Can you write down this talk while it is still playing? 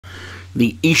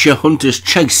The Esher Hunters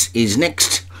Chase is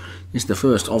next. It's the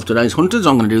first of today's Hunters.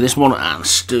 I'm going to do this one, and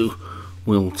Stu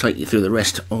will take you through the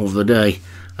rest of the day.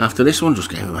 After this one, just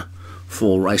give him a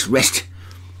 4-race rest.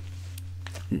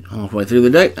 Halfway through the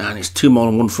day, and it's 2 mile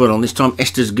and 1 furlong this time.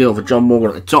 Esther's Girl for John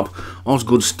Morgan at the top.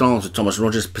 Osgood Styles for Thomas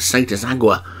Rogers. Pesetas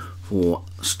Agua for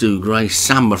Stu Gray.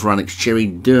 Samba for Alex Cherry.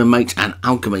 Dermate and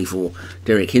Alchemy for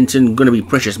Derek Hinton. Gonna Be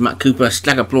Precious, Matt Cooper.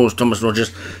 Stag Applause, Thomas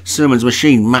Rogers. Sermon's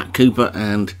Machine, Matt Cooper.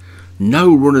 And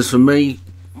No Runners for Me,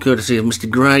 courtesy of Mr.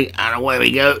 Gray. And away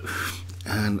we go.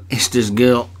 And Esther's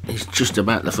Girl is just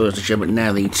about the first to show, but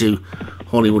now the 2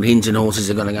 Hollywood Hinton horses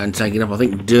are going to go and take it up. I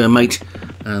think Dermate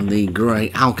and the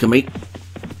Grey Alchemy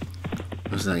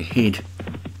as they head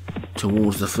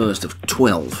towards the first of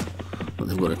 12. But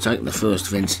they've got to take the first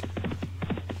fence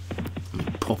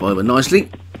and pop over nicely.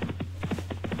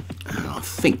 And I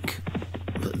think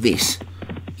that this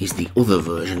is the other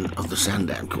version of the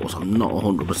Sandown course. I'm not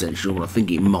 100% sure, but I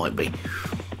think it might be.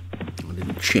 I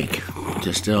didn't check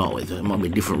to start with. It might be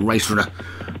a different race runner.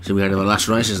 So we go to the last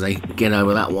race as they get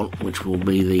over that one, which will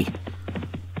be the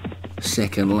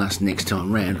second last next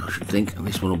time round, I should think. And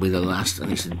this one will be the last,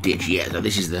 and it's a ditch. Yeah, so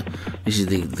this is the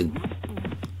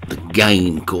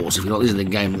game course, if you like. This is the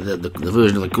game, the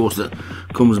version of the course that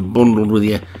comes bundled with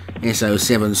your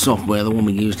SO7 software. The one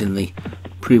we used in the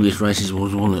previous races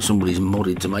was one that somebody's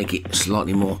modded to make it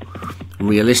slightly more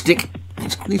realistic.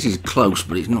 This is close,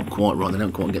 but it's not quite right. They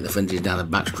don't quite get the fences down the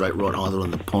back straight right either,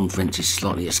 and the pond fence is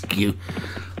slightly askew,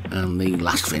 and the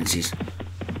last fence is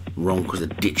wrong because the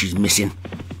ditch is missing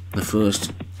the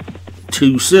first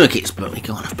 2 circuits, but we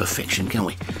can't have perfection, can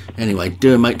we? Anyway,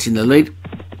 Dermate's in the lead,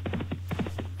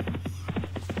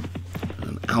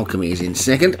 and Alchemy is in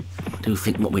second. I do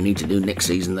think what we need to do next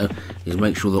season, though, is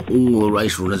make sure that all the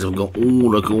race runners have got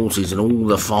all the courses and all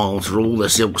the files for all the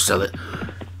silks, so that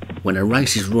when a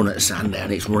race is run at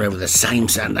Sandown, it's run over the same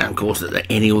Sandown course that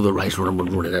any other race runner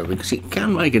would run it over, because it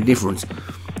can make a difference.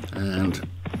 And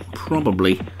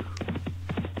probably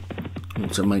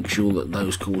also make sure that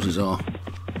those courses are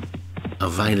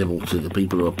available to the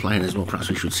people who are playing as well. Perhaps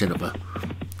we should set up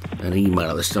an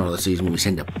email at the start of the season when we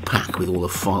send a pack with all the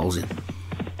files in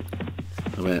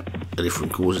about the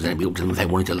different courses, and it'd be up to them if they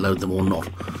wanted to load them or not.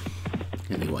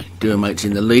 Anyway, Dermate's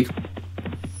in the lead.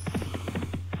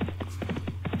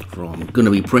 From Gonna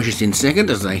Be Precious in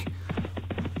second as they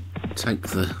take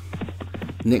the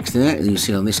next thing out. As you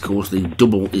see on this course, the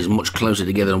double is much closer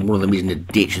together, and one of them is in a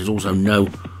ditch. There's also no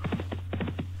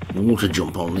water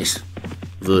jump on this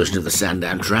version of the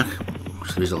Sandown track,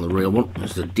 which there is on the real one.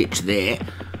 There's the ditch there,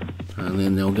 and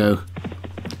then they'll go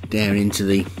down into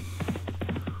the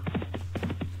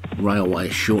railway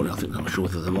shortly. I think I'm sure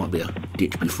that there might be a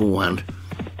ditch beforehand.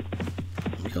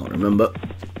 I can't remember.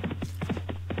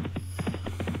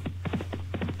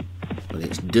 But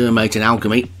it's Dermate and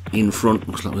Alchemy in front.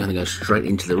 Looks like we're going to go straight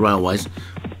into the railways. You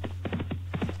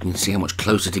can see how much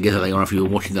closer together they are if you were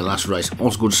watching the last race.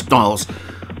 Osgood Styles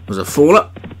was a faller,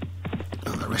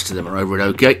 and the rest of them are over it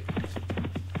okay.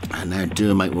 And now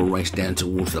Dermate will race down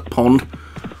towards the pond.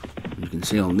 You can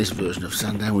see on this version of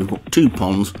Sandown we've got 2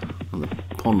 ponds, and the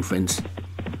pond fence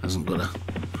hasn't got an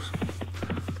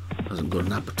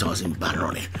advertising banner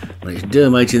on it. But it's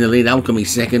Dermate in the lead, Alchemy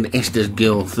second, Esther's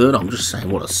Girl third. I'm just saying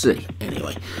what I see.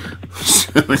 Anyway,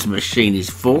 Sermon's Machine is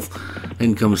fourth.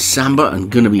 Then comes Samba and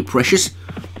Gonna Be Precious.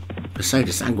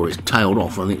 Pesetas Agua is tailed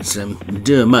off, and it's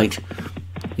Dermate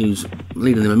who's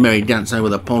leading them a merry dance over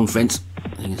the pond fence.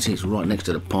 You can see it's right next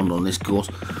to the pond on this course.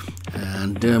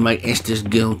 And Dermate, Esther's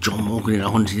Girl, John Morgan in a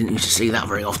hunt. You didn't used to see that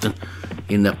very often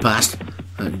in the past.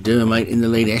 Dermate in the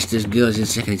lead, Esther's Girl is in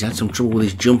second. He's had some trouble with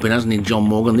his jumping, hasn't he, John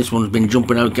Morgan? This one's been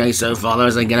jumping okay so far, though,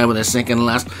 as they get over the second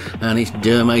last. And it's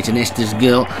Dermate and Esther's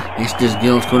Girl. Esther's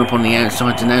Girl's coming up on the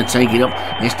outside to now take it up.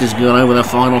 Esther's Girl over the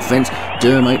final fence.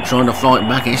 Dermate trying to fight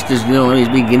back. Esther's Girl is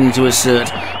beginning to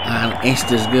assert. And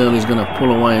Esther's Girl is going to pull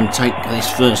away and take this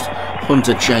first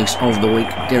Hunter Chase of the week.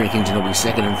 Derek Hinton will be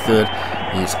second, and third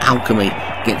is Alchemy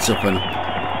gets up and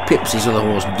pips his other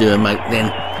horse, Dermate.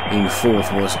 Then in fourth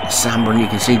was Samba, and you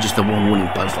can see just the one winning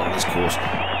post on this course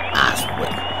as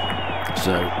well.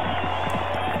 So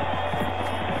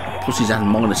pluses and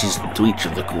minuses to each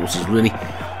of the courses, really.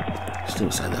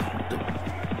 Still say that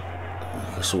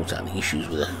sort out the issues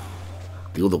with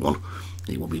the other one,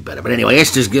 it will be better. But anyway,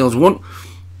 Esther's Girls won,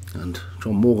 and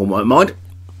John Morgan won't mind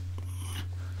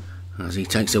as he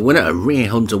takes a winner. A rare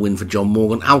Hunter win for John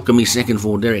Morgan. Alchemy second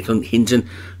for Derek Hinton,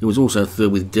 who was also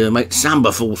third with Dermate.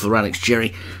 Samba fourth for Alex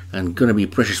Cherry, and Gonna Be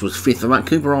Precious was fifth for Matt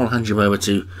Cooper. I'll hand you over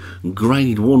to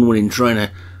Grade 1 winning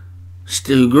trainer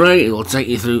Stu Gray, who will take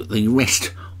you through the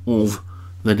rest of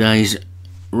the day's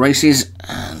races,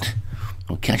 and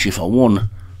I'll catch you for one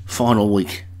final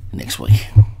week next week.